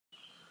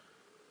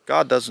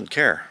God doesn't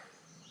care.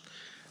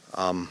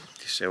 You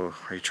say, well,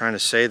 are you trying to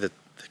say that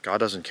God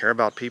doesn't care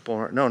about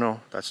people? No,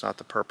 that's not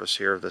the purpose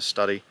here of this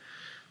study,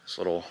 this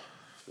little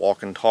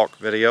walk and talk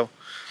video.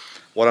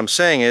 What I'm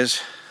saying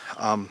is,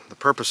 the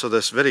purpose of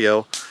this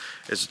video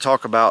is to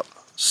talk about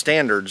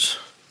standards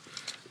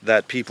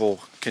that people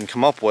can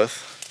come up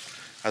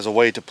with as a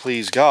way to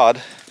please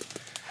God,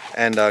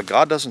 and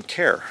God doesn't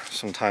care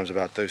sometimes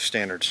about those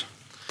standards.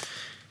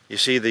 You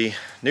see, the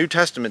New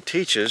Testament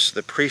teaches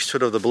the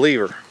priesthood of the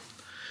believer,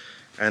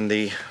 and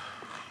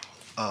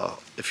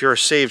if you're a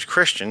saved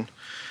Christian,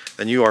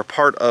 then you are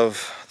part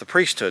of the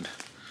priesthood.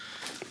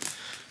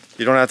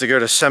 You don't have to go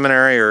to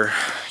seminary or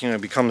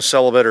become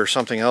celibate or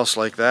something else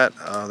like that.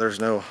 There's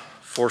no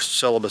forced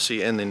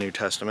celibacy in the New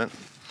Testament.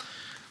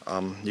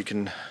 You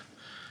can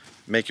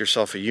make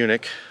yourself a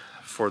eunuch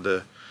for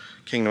the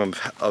kingdom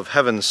of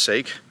heaven's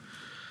sake,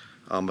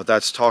 but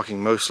that's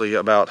talking mostly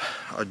about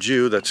a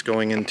Jew that's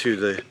going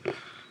into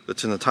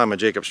that's in the time of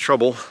Jacob's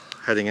trouble,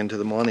 heading into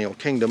the millennial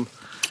kingdom,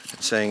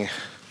 and saying,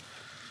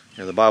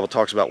 the Bible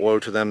talks about woe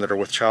to them that are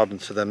with child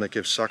and to them that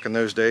give suck in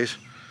those days,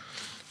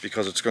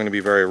 because it's going to be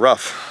very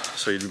rough.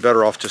 So you'd be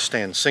better off just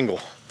staying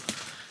single.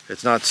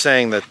 It's not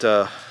saying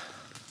that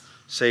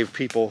saved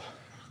people,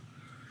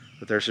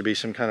 that there should be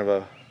some kind of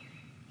a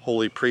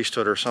holy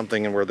priesthood or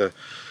something, and where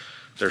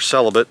they're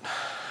celibate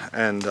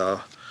and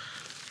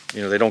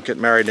they don't get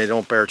married, they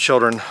don't bear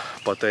children,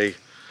 but they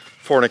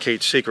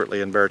fornicate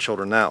secretly and bear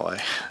children that way,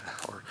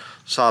 or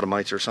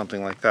sodomites or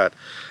something like that.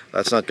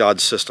 That's not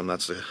God's system,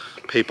 that's the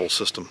papal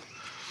system.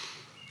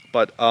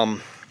 But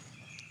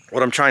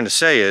what I'm trying to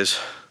say is,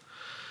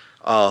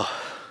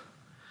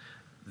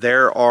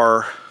 there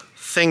are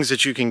things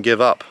that you can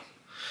give up,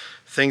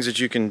 things that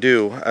you can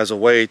do as a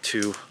way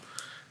to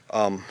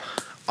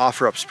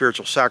offer up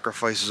spiritual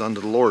sacrifices unto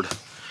the Lord.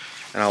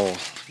 And I will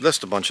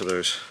list a bunch of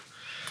those.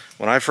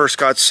 When I first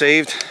got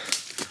saved,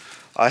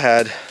 I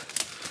had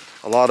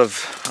a lot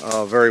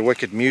of very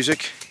wicked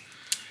music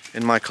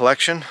in my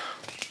collection,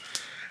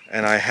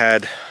 and I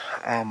had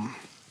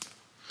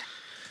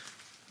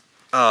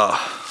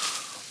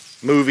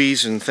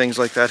movies and things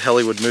like that,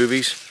 Hollywood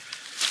movies,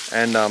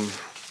 and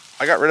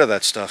I got rid of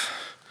that stuff.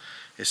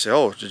 You say,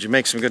 oh, did you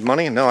make some good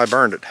money? No, I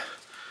burned it.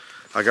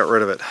 I got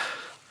rid of it.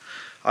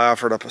 I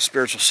offered up a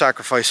spiritual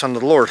sacrifice unto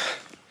the Lord.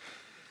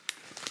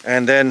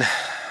 And then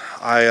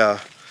I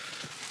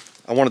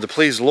wanted to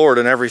please the Lord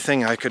in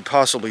everything I could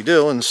possibly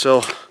do, and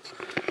so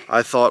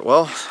I thought,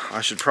 well,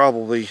 I should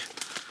probably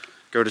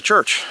go to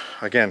church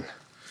again.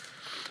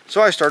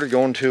 So I started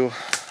going to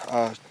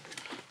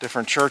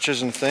different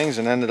churches and things,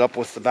 and ended up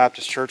with the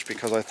Baptist church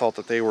because I thought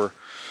that they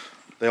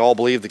all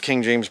believed the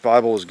King James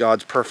Bible was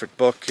God's perfect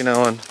book,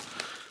 and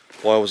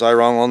boy, was I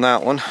wrong on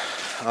that one.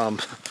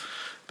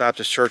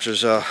 Baptist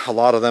churches, a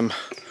lot of them,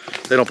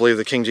 they don't believe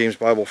the King James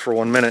Bible for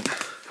 1 minute.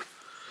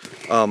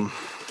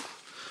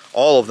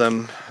 All of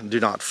them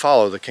do not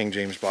follow the King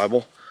James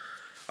Bible.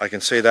 I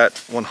can say that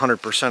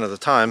 100% of the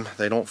time.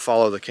 They don't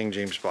follow the King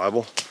James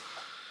Bible.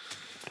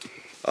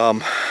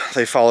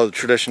 They follow the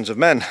traditions of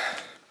men.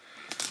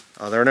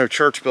 There are no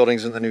church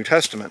buildings in the New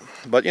Testament,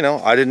 but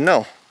I didn't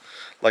know,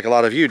 like a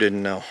lot of you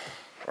didn't know,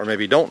 or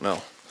maybe don't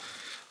know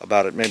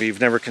about it. Maybe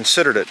you've never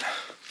considered it.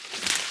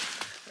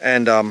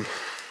 And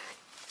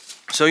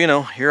so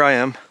here I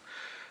am,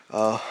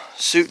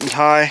 suit and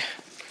tie.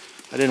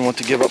 I didn't want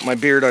to give up my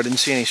beard. I didn't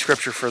see any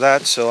scripture for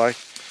that, so I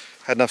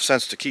had enough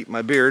sense to keep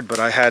my beard. But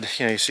I had,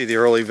 you see the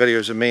early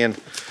videos of me, and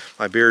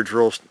my beard's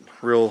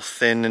real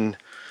thin and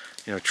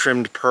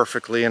trimmed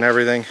perfectly and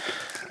everything.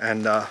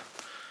 And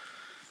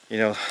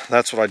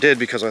that's what I did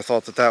because I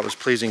thought that was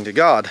pleasing to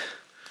God.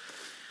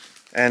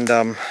 And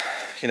I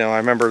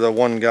remember the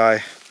one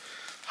guy,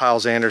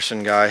 Hyles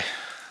Anderson guy,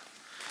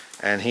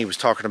 and he was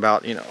talking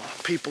about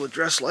people that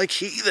dress like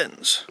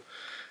heathens.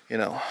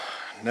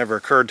 Never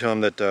occurred to him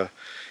that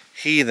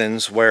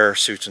heathens wear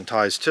suits and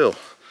ties too.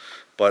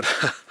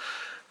 But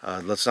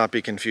let's not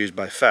be confused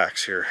by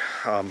facts here.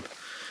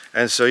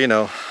 And so he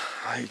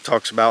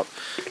talks about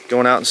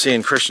going out and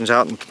seeing Christians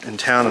out in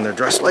town, and they're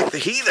dressed like the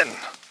heathen.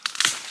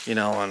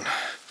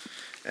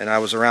 And I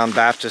was around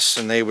Baptists,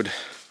 and they would,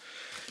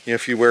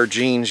 if you wear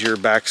jeans, you're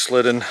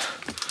backslidden.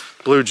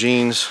 Blue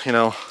jeans,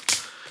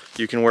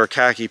 you can wear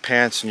khaki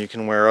pants and you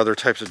can wear other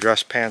types of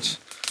dress pants,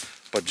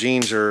 but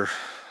jeans are,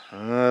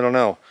 I don't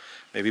know,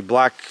 maybe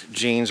black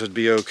jeans would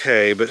be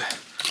okay, but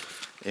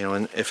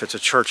and if it's a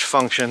church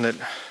function, that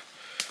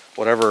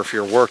whatever, if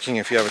you're working,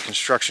 if you have a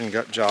construction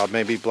job,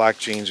 maybe black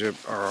jeans are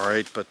all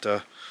right, but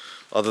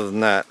other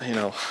than that,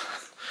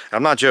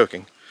 I'm not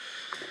joking.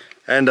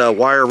 And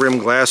wire rim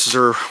glasses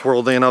are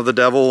worldly and of the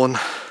devil, and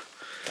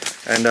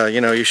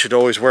you should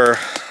always wear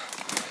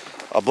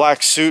a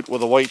black suit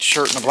with a white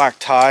shirt and a black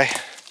tie.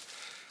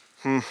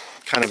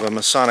 Kind of a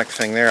Masonic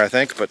thing there, I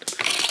think, but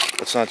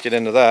let's not get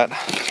into that.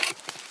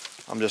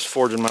 I'm just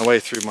forging my way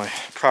through my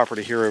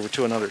property here over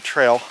to another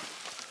trail.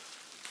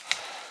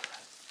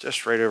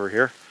 Just right over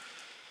here.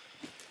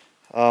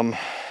 Oh,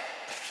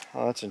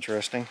 that's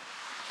interesting.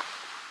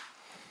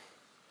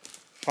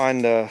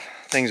 Find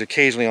things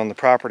occasionally on the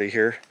property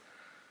here.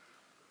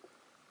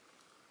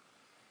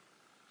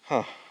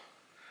 Let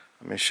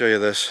me show you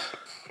this.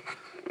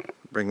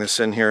 Bring this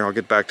in here. I'll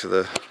get back to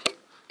the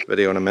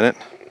video in a minute.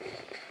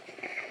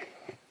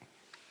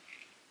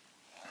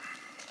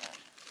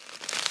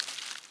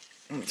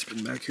 It's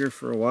been back here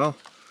for a while.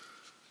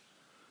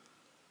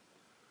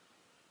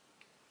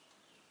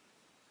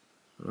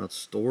 About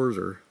stores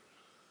or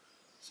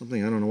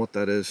something. I don't know what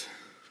that is.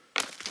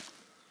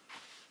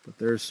 But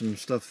there's some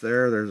stuff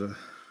there. There's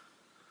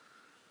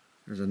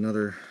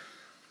another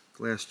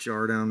glass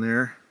jar down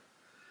there.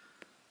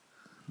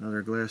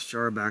 Another glass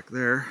jar back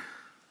there.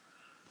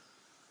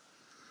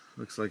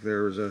 Looks like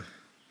there was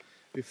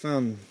we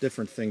found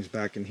different things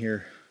back in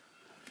here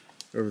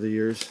over the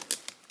years.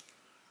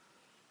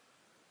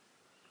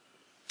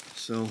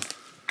 So,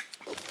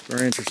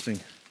 very interesting.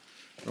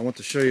 I want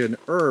to show you an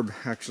herb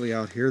actually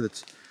out here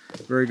that's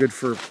very good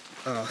for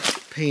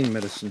pain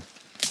medicine.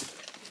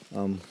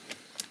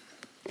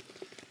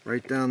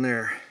 Right down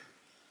there.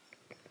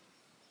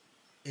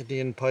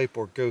 Indian pipe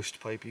or ghost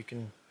pipe, you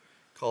can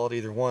call it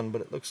either one,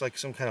 but it looks like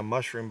some kind of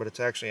mushroom, but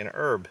it's actually an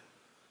herb.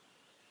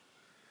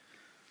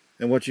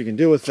 And what you can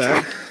do with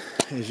that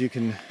is you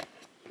can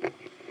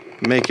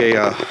make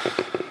a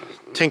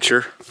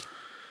tincture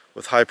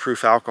with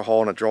high-proof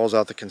alcohol, and it draws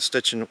out the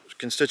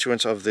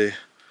constituents of the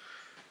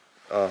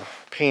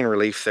pain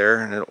relief there.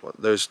 And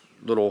those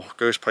little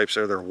ghost pipes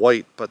there, they're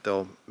white, but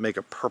they'll make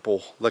a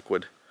purple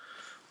liquid,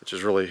 which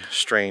is really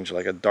strange,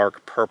 like a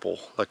dark purple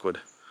liquid.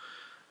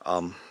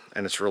 And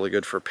it's really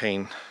good for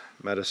pain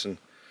medicine.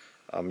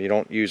 You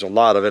don't use a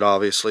lot of it,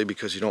 obviously,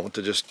 because you don't want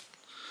to just,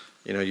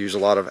 you know, use a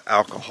lot of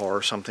alcohol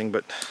or something,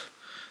 but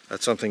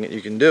that's something that you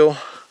can do.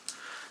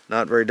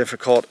 Not very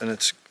difficult, and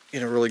it's,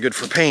 you know, really good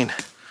for pain.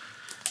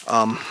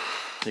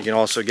 You can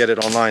also get it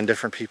online.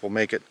 Different people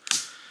make it.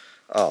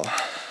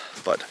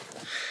 But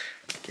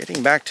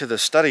getting back to the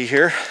study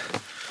here,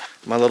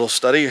 my little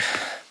study.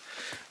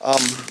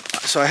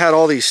 So I had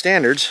all these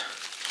standards,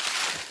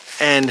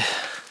 and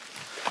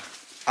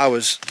I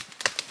was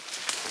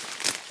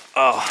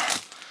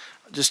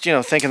just, you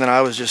know, thinking that I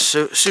was just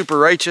super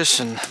righteous,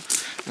 and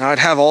I'd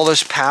have all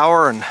this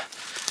power, and,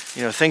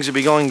 you know, things would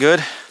be going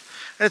good.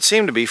 And it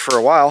seemed to be for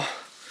a while.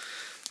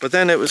 But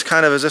then it was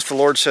kind of as if the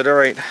Lord said, all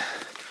right,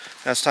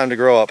 now it's time to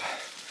grow up,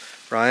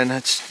 Brian.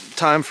 It's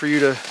time for you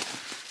to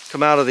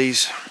come out of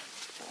these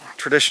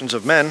traditions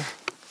of men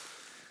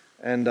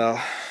and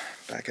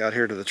back out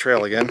here to the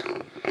trail again.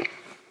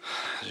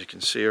 As you can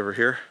see over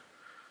here,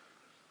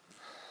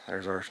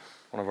 there's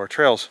one of our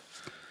trails.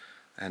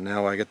 And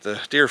now I get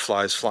the deer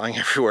flies flying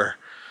everywhere.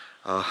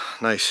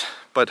 Nice.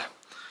 But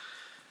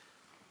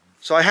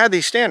so I had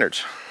these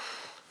standards,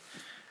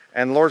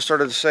 and the Lord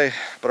started to say,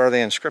 but are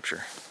they in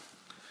Scripture?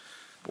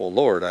 Well,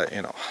 Lord,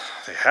 you know,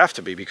 they have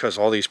to be, because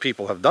all these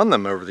people have done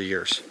them over the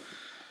years.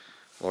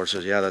 The Lord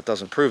says, yeah, that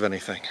doesn't prove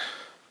anything.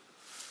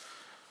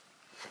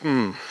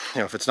 You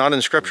know, if it's not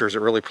in Scripture, is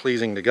it really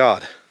pleasing to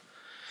God?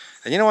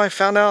 And you know, I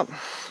found out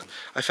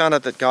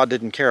that God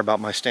didn't care about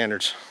my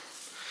standards.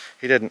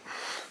 He didn't.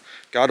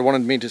 God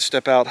wanted me to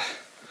step out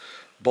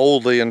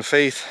boldly in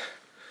faith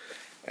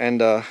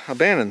and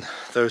abandon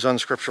those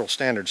unscriptural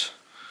standards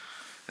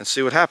and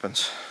see what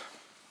happens.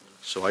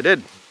 So I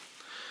did.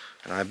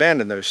 And I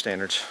abandoned those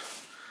standards.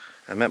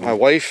 I met my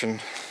wife,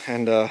 and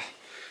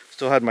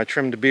still had my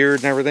trimmed beard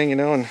and everything, you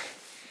know, and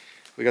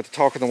we got to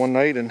talking the one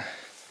night, and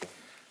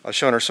I was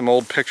showing her some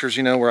old pictures,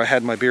 you know, where I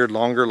had my beard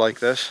longer like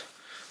this.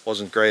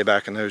 Wasn't gray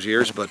back in those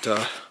years, but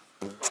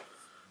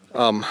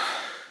sorry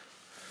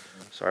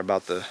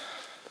about the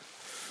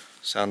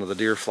sound of the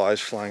deer flies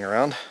flying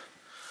around.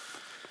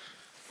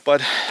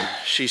 But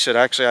she said,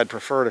 actually, I'd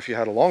prefer it if you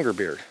had a longer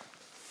beard.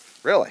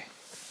 Really?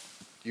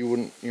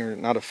 You're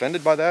not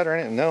offended by that or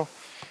anything? No?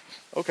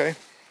 Okay.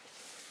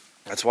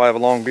 That's why I have a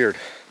long beard.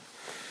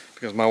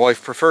 Because my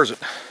wife prefers it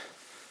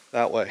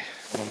that way.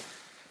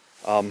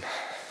 And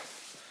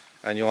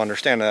you'll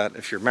understand that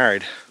if you're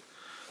married.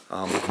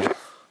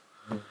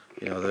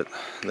 You know, that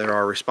there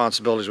are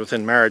responsibilities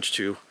within marriage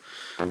to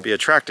be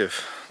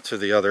attractive to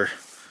the other.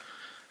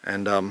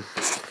 And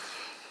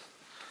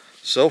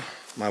so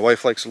my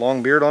wife likes a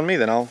long beard on me,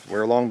 then I'll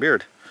wear a long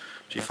beard.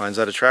 If she finds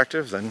that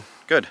attractive, then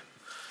good.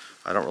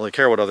 I don't really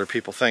care what other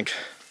people think.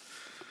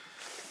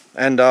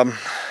 And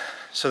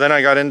so then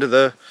I got into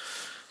the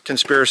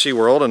conspiracy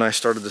world, and I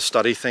started to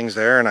study things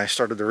there, and I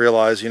started to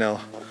realize, you know,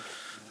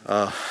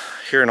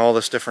 hearing all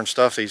this different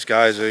stuff, these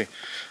guys, a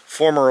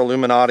former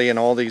Illuminati and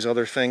all these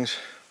other things.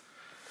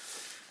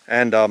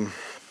 And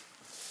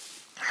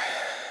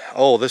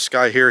oh, this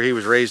guy here, he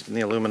was raised in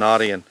the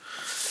Illuminati, and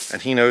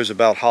he knows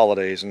about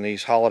holidays, and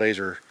these holidays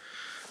are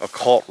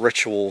occult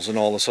rituals and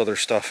all this other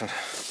stuff. And,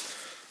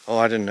 oh,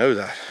 I didn't know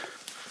that.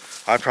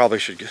 I probably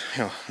should, you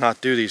know,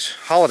 not do these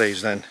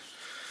holidays then.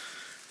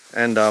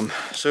 And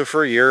so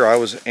for a year I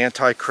was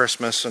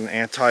anti-Christmas and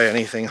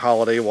anti-anything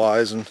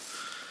holiday-wise, and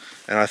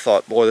I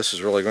thought, boy, this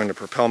is really going to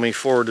propel me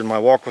forward in my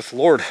walk with the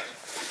Lord.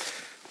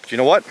 But you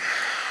know what?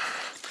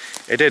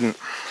 It didn't.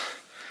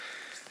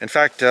 In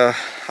fact,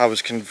 I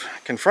was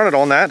confronted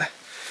on that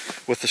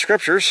with the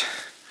scriptures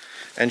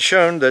and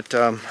shown that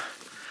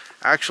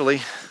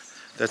actually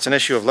that's an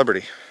issue of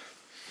liberty.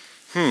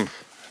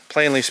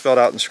 Plainly spelled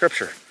out in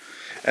Scripture.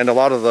 And a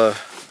lot of the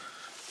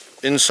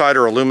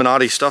insider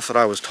Illuminati stuff that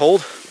I was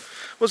told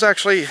was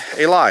actually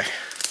a lie.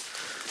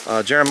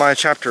 Jeremiah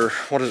chapter,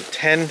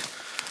 10, I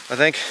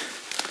think.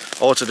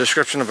 Oh, it's a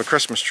description of a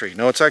Christmas tree.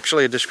 No, it's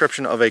actually a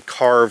description of a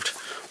carved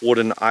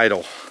wooden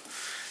idol.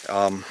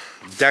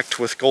 Decked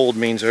with gold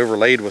means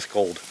overlaid with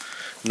gold,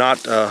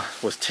 not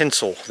with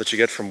tinsel that you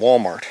get from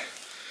Walmart.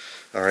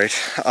 All right.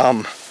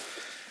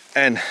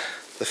 And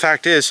the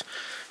fact is,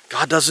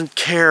 God doesn't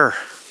care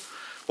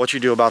what you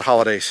do about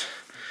holidays.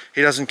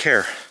 He doesn't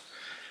care.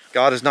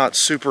 God is not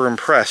super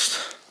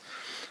impressed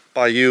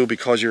by you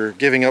because you're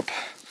giving up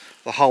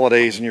the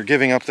holidays and you're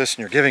giving up this and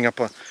you're giving up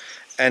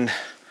and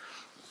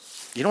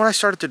you know what I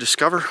started to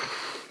discover?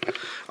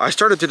 I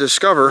started to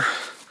discover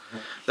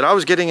that I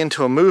was getting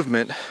into a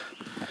movement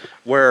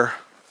where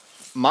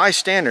my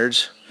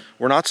standards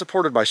were not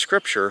supported by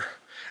Scripture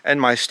and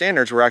my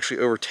standards were actually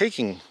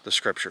overtaking the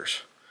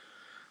Scriptures.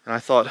 And I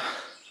thought,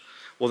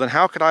 well, then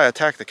how could I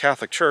attack the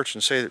Catholic Church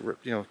and say,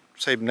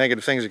 say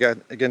negative things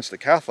against the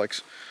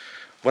Catholics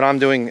when I'm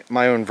doing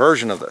my own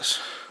version of this?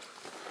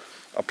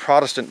 A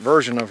Protestant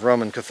version of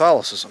Roman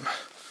Catholicism.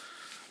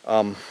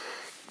 I'm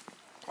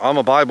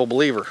a Bible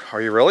believer.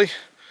 Are you really?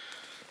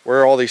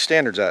 Where are all these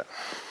standards at?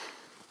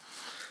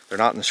 They're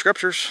not in the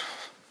Scriptures.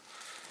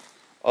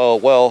 Oh,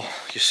 well,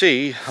 you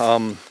see,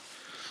 and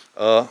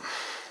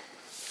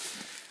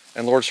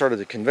Lord started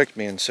to convict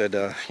me and said,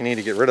 you need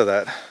to get rid of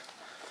that.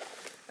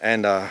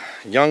 And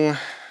young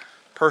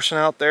person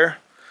out there,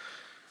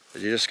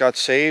 that you just got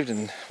saved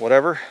and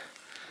whatever,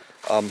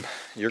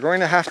 you're going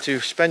to have to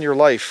spend your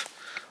life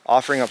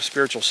offering up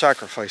spiritual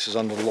sacrifices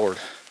unto the Lord.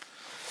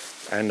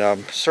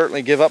 And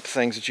certainly give up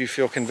things that you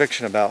feel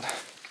conviction about.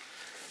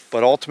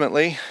 But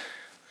ultimately,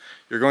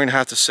 you're going to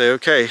have to say,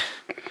 okay,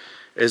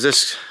 is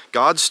this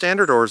God's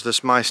standard or is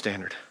this my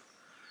standard?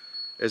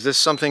 Is this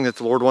something that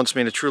the Lord wants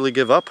me to truly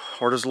give up,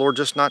 or does the Lord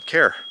just not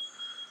care?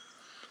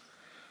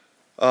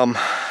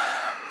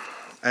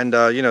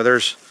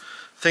 There's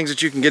things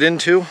that you can get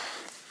into.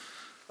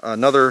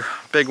 Another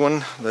big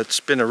one that's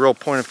been a real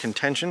point of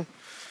contention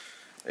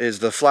is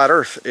the flat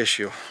earth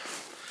issue.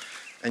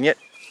 And yet,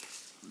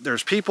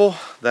 there's people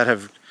that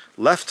have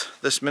left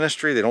this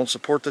ministry, they don't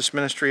support this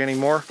ministry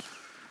anymore,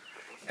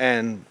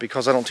 and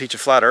because I don't teach a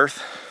flat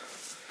earth,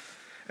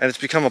 and it's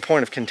become a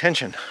point of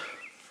contention.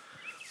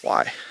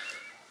 Why?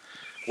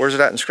 Where's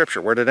it at in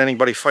Scripture? Where did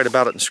anybody fight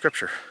about it in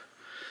Scripture?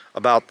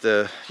 About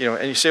the,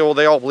 and you say, well,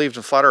 they all believed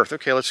in flat earth.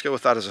 Okay, let's go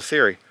with that as a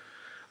theory.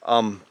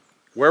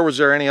 Where was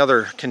there any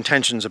other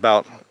contentions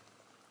about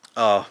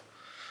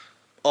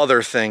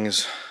other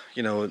things,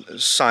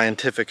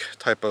 scientific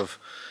type of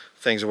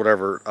things or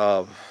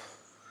whatever?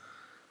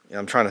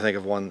 I'm trying to think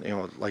of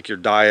one, like your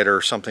diet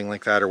or something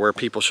like that, or where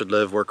people should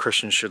live, where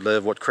Christians should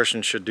live, what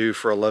Christians should do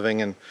for a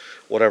living, and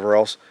whatever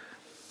else.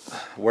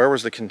 Where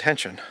was the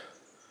contention?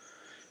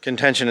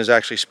 Contention is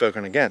actually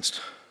spoken against.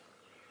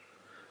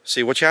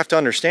 See, what you have to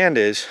understand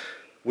is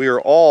we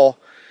are all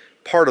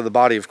part of the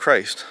body of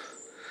Christ,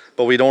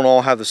 but we don't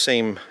all have the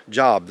same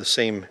job, the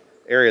same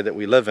area that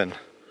we live in.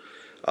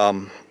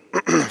 1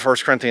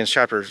 Corinthians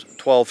chapters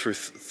 12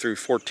 through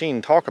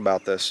 14 talk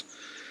about this.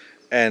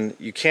 And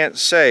you can't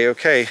say,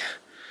 okay,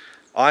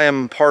 I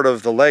am part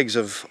of the legs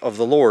of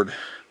the Lord.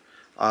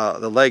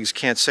 The legs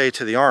can't say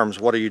to the arms,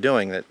 what are you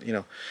doing? That,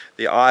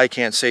 the eye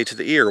can't say to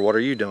the ear, what are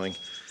you doing?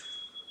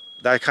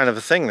 That kind of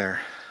a thing there.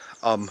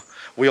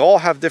 We all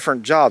have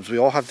different jobs. We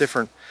all have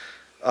different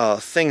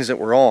things that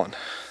we're on.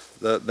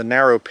 The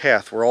narrow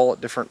path. We're all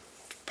at different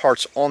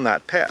parts on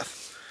that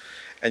path.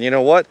 And you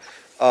know what?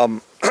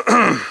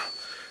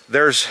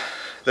 There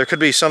could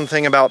be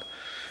something about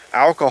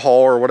alcohol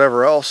or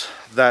whatever else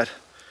that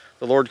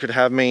the Lord could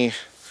have me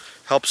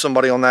help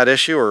somebody on that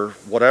issue or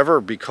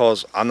whatever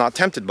because I'm not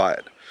tempted by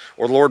it.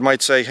 Or the Lord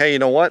might say, hey, you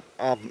know what?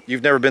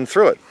 You've never been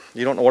through it.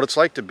 You don't know what it's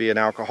like to be an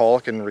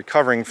alcoholic and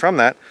recovering from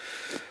that.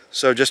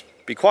 So just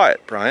be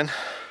quiet, Brian.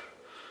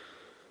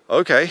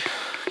 Okay,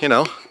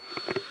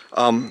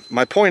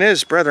 my point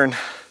is, brethren,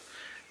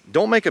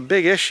 don't make a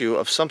big issue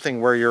of something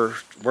where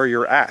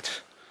you're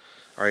at.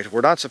 All right,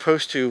 we're not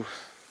supposed to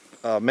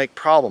make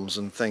problems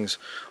and things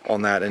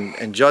on that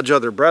and judge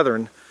other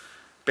brethren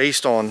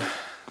based on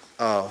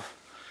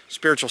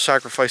spiritual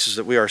sacrifices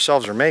that we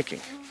ourselves are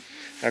making.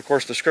 And of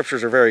course, the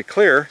Scriptures are very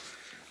clear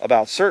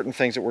about certain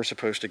things that we're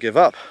supposed to give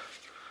up.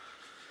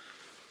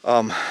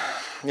 I'll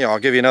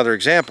give you another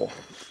example.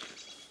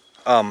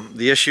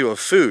 The issue of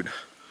food.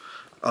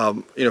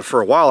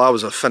 For a while I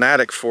was a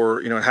fanatic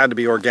for, it had to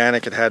be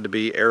organic, it had to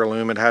be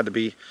heirloom, it had to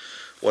be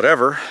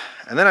whatever.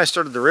 And then I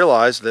started to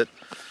realize that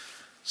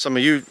some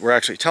of you were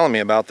actually telling me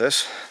about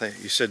this.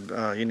 You said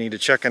you need to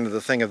check into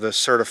the thing of the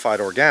certified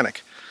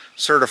organic.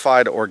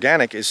 Certified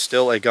organic is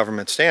still a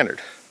government standard.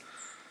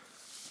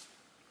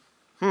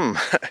 In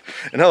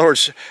other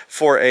words,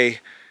 for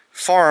a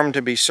farm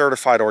to be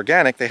certified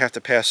organic, they have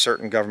to pass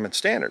certain government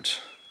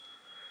standards.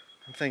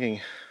 I'm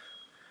thinking,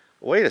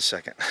 wait a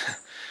second.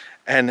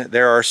 And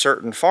there are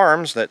certain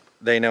farms that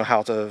they know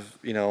how to,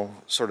 you know,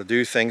 sort of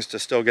do things to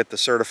still get the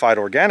certified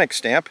organic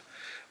stamp,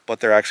 but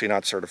they're actually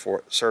not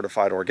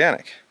certified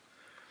organic.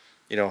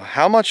 You know,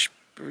 how much,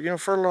 you know,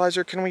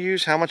 fertilizer can we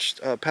use? How much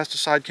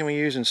pesticide can we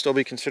use and still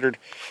be considered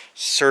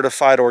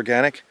certified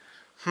organic?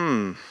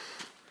 And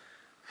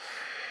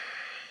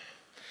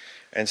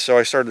so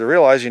I started to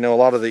realize, you know, a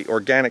lot of the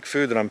organic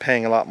food that I'm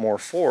paying a lot more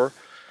for,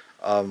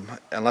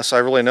 unless I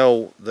really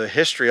know the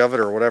history of it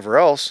or whatever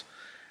else,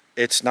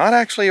 it's not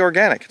actually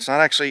organic. It's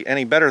not actually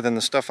any better than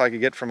the stuff I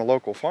could get from a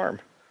local farm.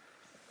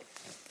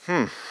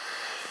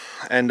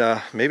 And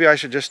maybe I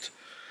should just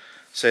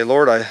say,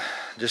 Lord, I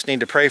just need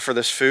to pray for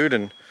this food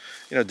and,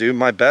 you know, do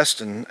my best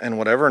and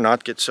whatever,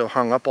 not get so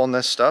hung up on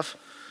this stuff.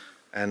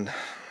 And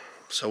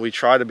so we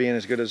try to be in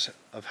as good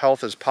of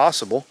health as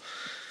possible.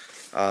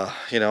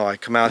 You know, I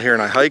come out here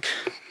and I hike.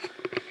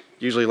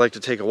 Usually like to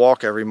take a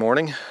walk every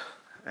morning,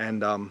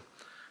 and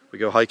we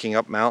go hiking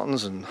up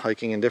mountains and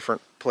hiking in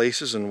different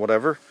places and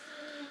whatever.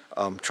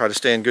 Try to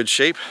stay in good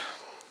shape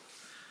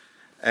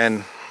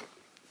and,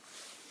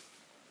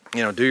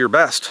 you know, do your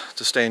best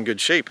to stay in good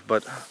shape,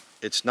 but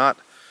it's not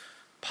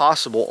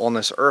possible on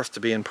this earth to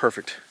be in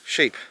perfect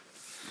shape.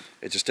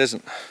 It just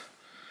isn't.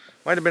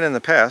 Might have been in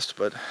the past,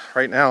 but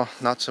right now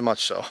not so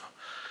much so.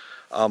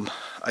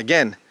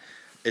 Again,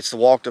 it's the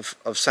walk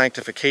of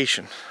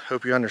sanctification.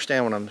 Hope you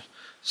understand what I'm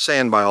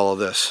saying by all of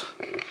this.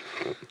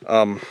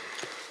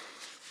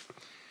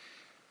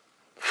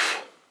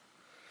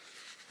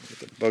 Get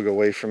the bug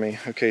away from me.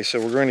 Okay, so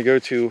we're going to go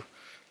to,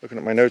 looking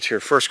at my notes here,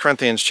 1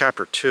 Corinthians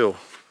chapter 2.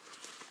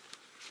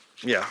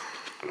 Yeah.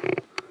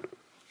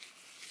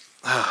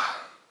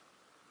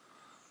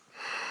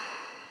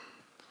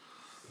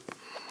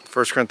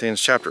 1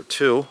 Corinthians chapter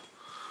 2.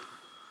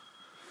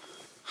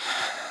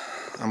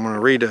 I'm going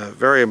to read a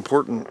very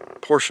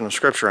important portion of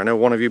scripture. I know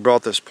one of you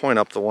brought this point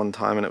up the one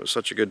time, and it was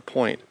such a good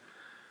point.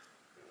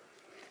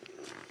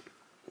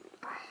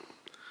 I'm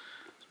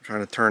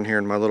trying to turn here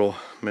in my little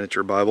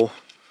miniature Bible.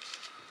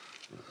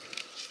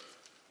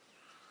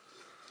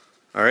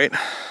 All right,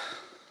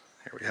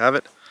 here we have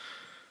it.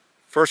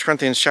 1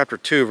 Corinthians chapter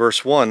 2,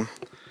 verse 1.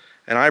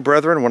 And I,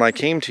 brethren, when I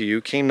came to you,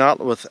 came not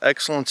with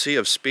excellency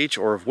of speech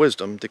or of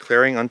wisdom,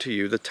 declaring unto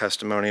you the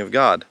testimony of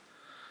God.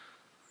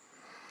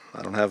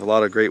 I don't have a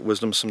lot of great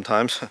wisdom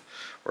sometimes,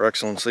 or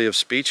excellency of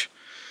speech.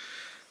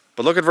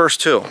 But look at verse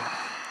 2.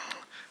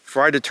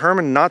 For I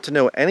determined not to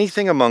know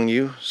anything among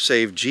you,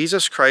 save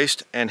Jesus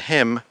Christ and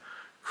Him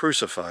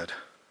crucified.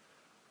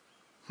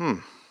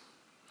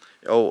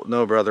 Oh,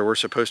 no, brother, we're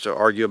supposed to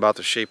argue about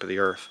the shape of the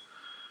earth.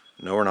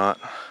 No, we're not.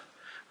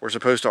 We're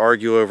supposed to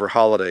argue over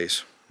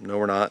holidays. No,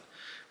 we're not.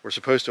 We're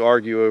supposed to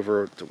argue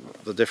over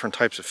the different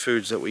types of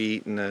foods that we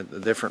eat and the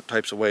different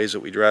types of ways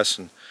that we dress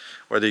and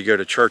whether you go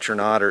to church or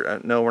not.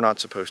 Or no, we're not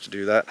supposed to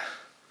do that.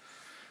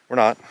 We're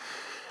not.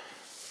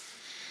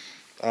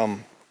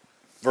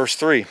 Verse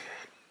 3.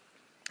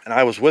 And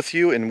I was with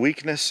you in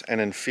weakness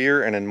and in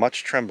fear and in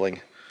much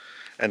trembling.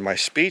 And my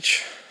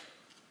speech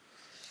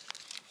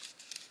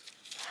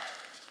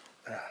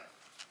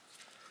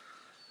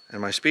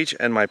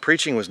and my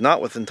preaching was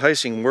not with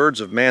enticing words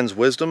of man's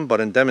wisdom,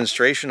 but in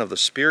demonstration of the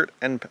Spirit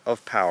and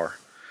of power,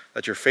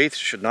 that your faith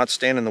should not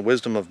stand in the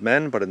wisdom of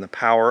men, but in the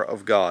power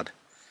of God.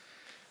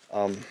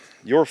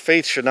 Your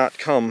faith should not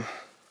come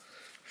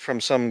from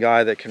some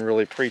guy that can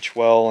really preach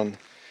well and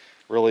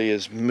really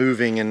is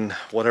moving and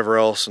whatever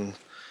else and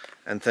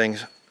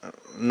things.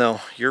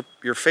 No,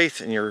 your faith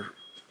and your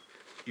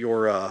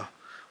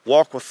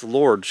walk with the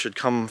Lord should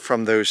come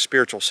from those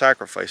spiritual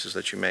sacrifices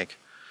that you make.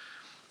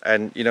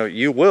 And, you know,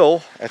 you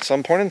will, at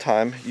some point in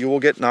time, you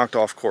will get knocked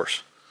off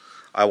course.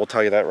 I will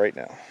tell you that right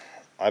now.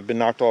 I've been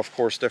knocked off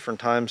course different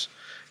times,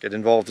 get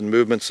involved in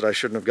movements that I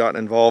shouldn't have gotten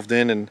involved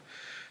in, and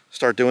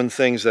start doing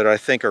things that I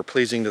think are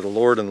pleasing to the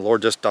Lord, and the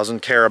Lord just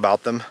doesn't care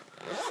about them.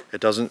 It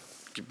doesn't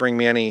bring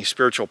me any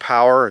spiritual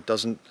power. It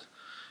doesn't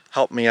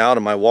help me out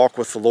in my walk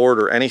with the Lord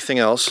or anything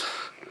else.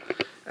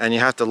 And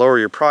you have to lower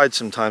your pride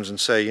sometimes and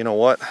say, you know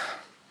what?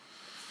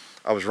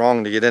 I was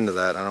wrong to get into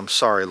that, and I'm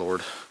sorry,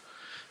 Lord.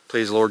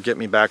 Please, Lord, get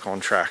me back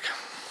on track.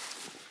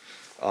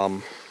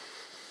 I'm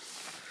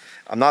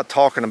not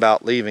talking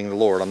about leaving the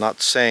Lord. I'm not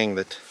saying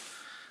that,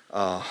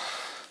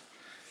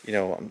 you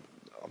know,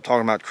 I'm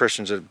talking about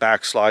Christians that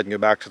backslide and go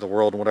back to the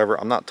world and whatever.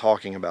 I'm not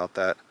talking about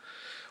that.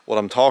 What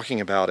I'm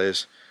talking about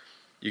is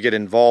you get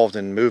involved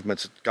in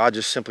movements that God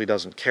just simply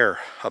doesn't care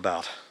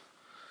about.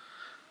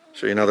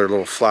 Show you another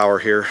little flower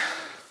here.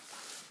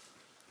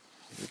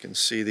 You can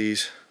see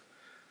these.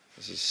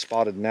 This is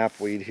spotted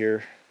knapweed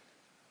here.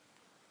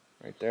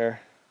 Right there.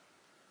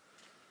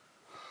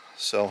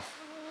 So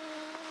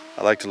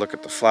I like to look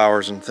at the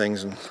flowers and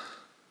things and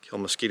kill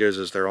mosquitoes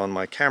as they're on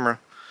my camera.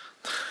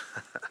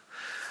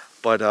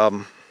 But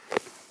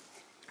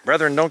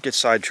brethren, don't get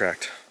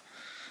sidetracked.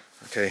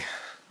 Okay,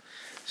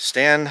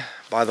 stand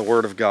by the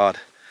Word of God.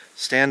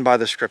 Stand by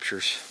the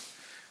Scriptures.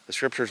 The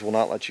Scriptures will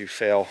not let you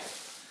fail.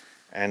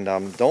 And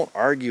don't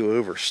argue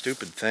over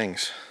stupid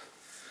things.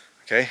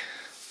 Okay.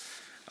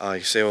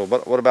 You say, well,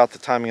 what about the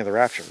timing of the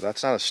rapture?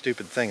 That's not a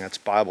stupid thing. That's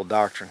Bible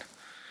doctrine.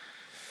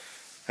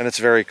 And it's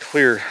very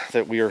clear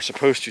that we are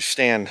supposed to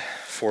stand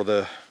for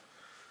the,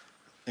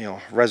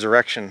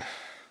 resurrection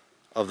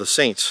of the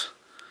saints.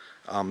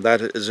 That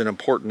is an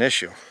important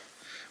issue.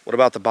 What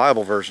about the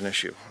Bible version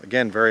issue?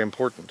 Again, very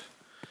important.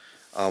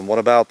 What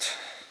about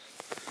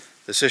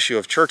this issue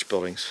of church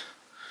buildings?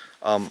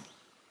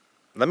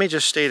 Let me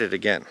just state it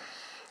again,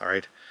 all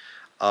right?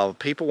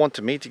 People want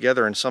to meet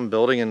together in some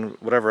building and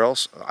whatever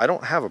else. I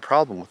don't have a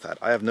problem with that.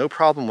 I have no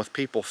problem with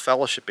people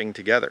fellowshipping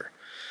together.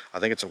 I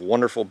think it's a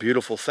wonderful,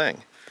 beautiful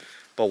thing.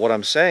 But what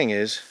I'm saying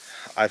is,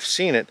 I've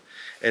seen it.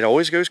 It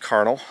always goes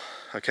carnal,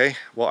 okay?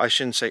 Well, I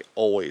shouldn't say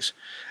always.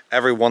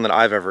 Every one that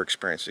I've ever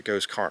experienced, it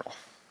goes carnal.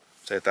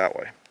 Say it that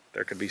way.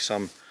 There could be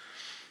some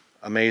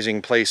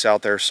amazing place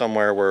out there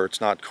somewhere where it's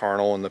not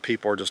carnal and the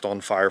people are just on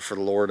fire for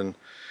the Lord, and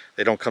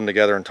they don't come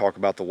together and talk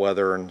about the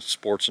weather and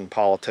sports and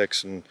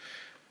politics and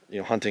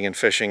hunting and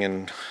fishing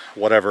and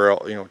whatever,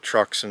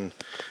 trucks and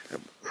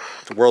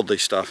the worldly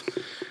stuff.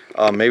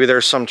 Maybe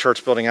there's some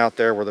church building out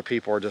there where the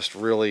people are just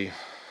really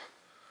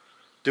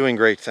doing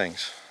great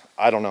things.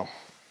 I don't know.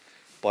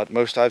 But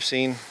most I've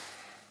seen,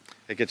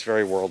 it gets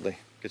very worldly.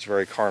 It gets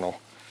very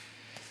carnal.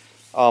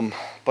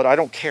 But I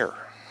don't care.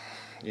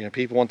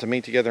 People want to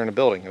meet together in a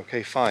building.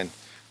 Okay, fine.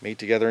 Meet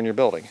together in your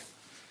building.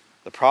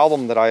 The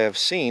problem that I have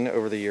seen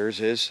over the years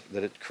is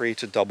that it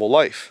creates a double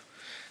life.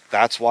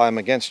 That's why I'm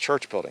against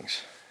church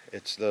buildings.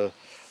 It's the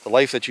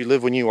life that you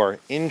live when you are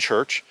in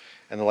church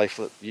and the life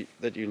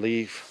that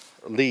you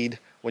lead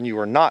when you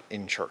are not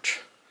in church.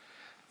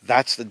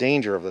 That's the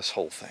danger of this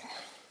whole thing.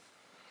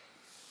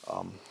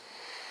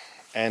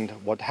 And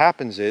what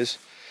happens is,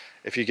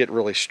 if you get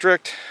really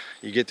strict,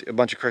 you get a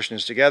bunch of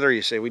Christians together,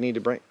 you say we need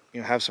to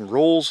have some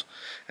rules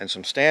and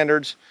some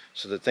standards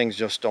so that things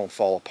just don't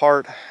fall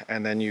apart,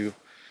 and then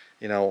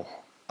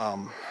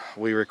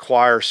we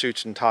require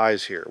suits and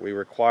ties here. We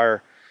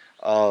require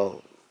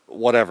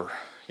whatever,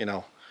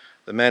 The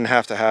men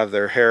have to have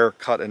their hair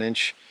cut an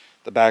inch.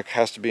 The back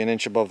has to be an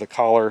inch above the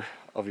collar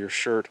of your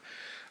shirt.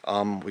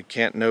 We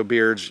can't, no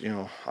beards,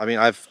 I mean,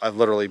 I've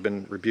literally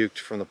been rebuked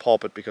from the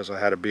pulpit because I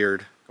had a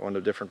beard going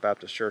to different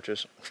Baptist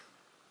churches.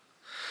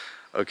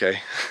 Okay,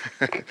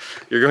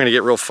 you're going to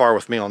get real far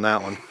with me on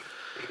that one.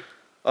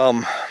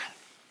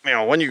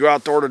 When you go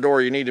out door to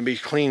door, you need to be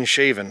clean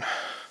shaven.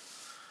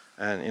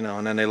 And,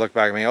 and then they look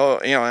back at me, oh,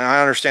 and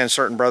I understand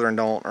certain brethren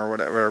don't or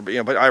whatever,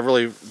 but I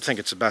really think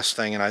it's the best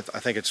thing, and I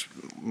think it's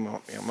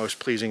most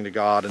pleasing to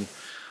God and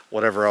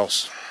whatever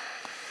else.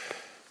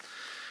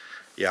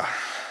 Yeah,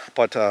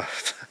 but, oh,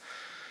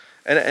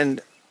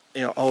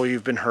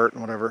 you've been hurt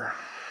and whatever.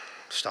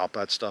 Stop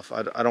that stuff.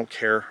 I don't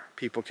care.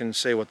 People can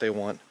say what they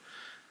want.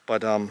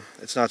 But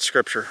it's not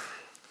scripture.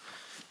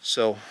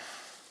 So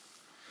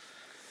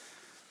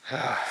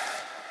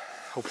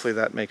hopefully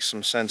that makes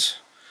some sense.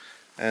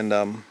 And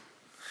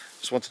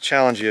just want to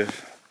challenge you,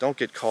 don't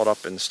get caught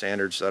up in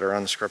standards that are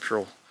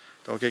unscriptural.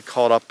 Don't get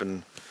caught up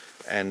and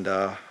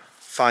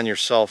find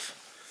yourself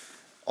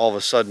all of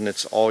a sudden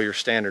it's all your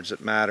standards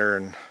that matter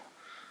and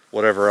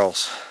whatever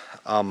else.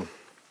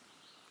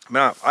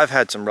 I've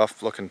had some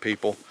rough looking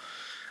people,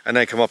 and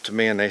they come up to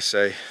me and they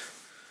say,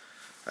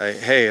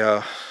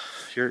 hey,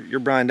 you're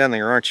Brian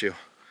Denlinger, aren't you?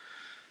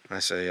 And I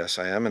say, yes,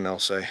 I am. And they'll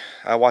say,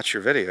 I watch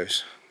your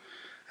videos.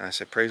 And I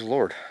say, praise the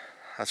Lord.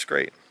 That's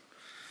great.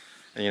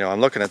 And, I'm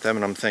looking at them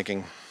and I'm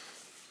thinking,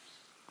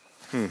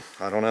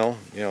 I don't know.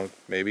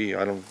 Maybe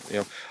I don't,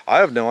 I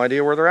have no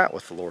idea where they're at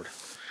with the Lord.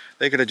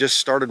 They could have just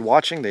started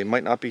watching. They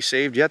might not be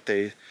saved yet.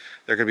 There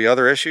could be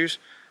other issues.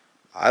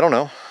 I don't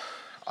know.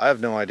 I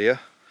have no idea.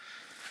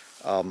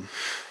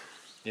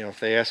 If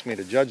they ask me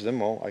to judge them,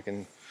 well, I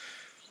can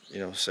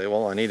say,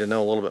 well, I need to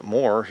know a little bit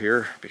more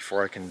here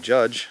before I can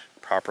judge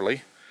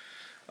properly.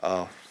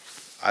 I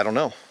don't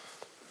know.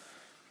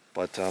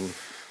 But the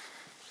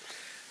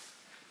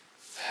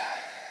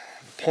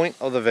point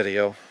of the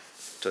video,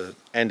 to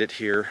end it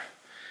here,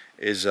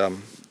 is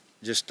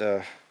just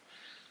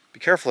be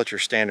careful that your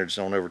standards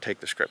don't overtake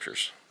the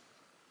scriptures.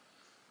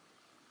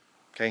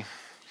 Okay?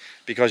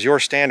 Because your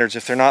standards,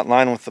 if they're not in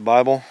line with the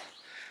Bible,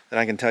 then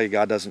I can tell you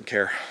God doesn't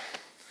care.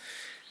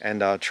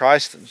 And try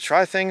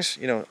things,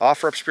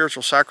 offer up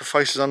spiritual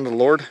sacrifices unto the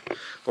Lord.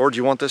 Lord,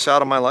 you want this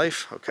out of my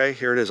life? Okay,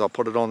 here it is. I'll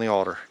put it on the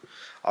altar.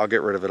 I'll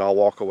get rid of it. I'll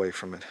walk away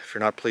from it. If you're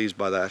not pleased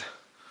by that,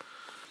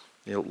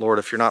 Lord,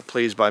 if you're not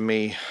pleased by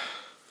me,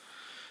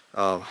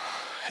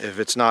 if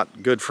it's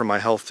not good for my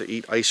health to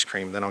eat ice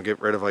cream, then I'll get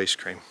rid of ice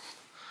cream.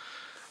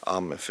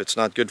 If it's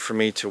not good for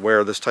me to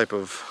wear this type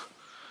of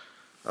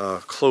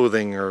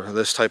clothing or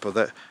this type of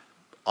that,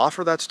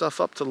 offer that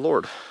stuff up to the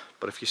Lord.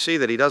 But if you see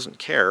that He doesn't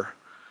care,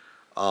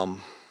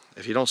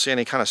 if you don't see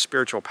any kind of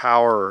spiritual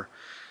power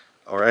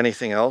or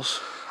anything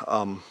else,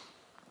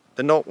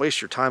 then don't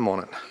waste your time on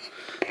it.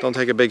 Don't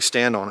take a big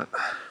stand on it.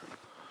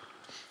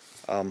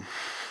 And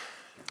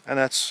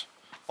that's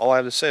all I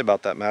have to say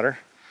about that matter.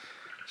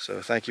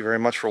 So thank you very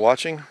much for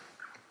watching.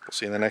 We'll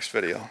see you in the next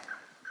video.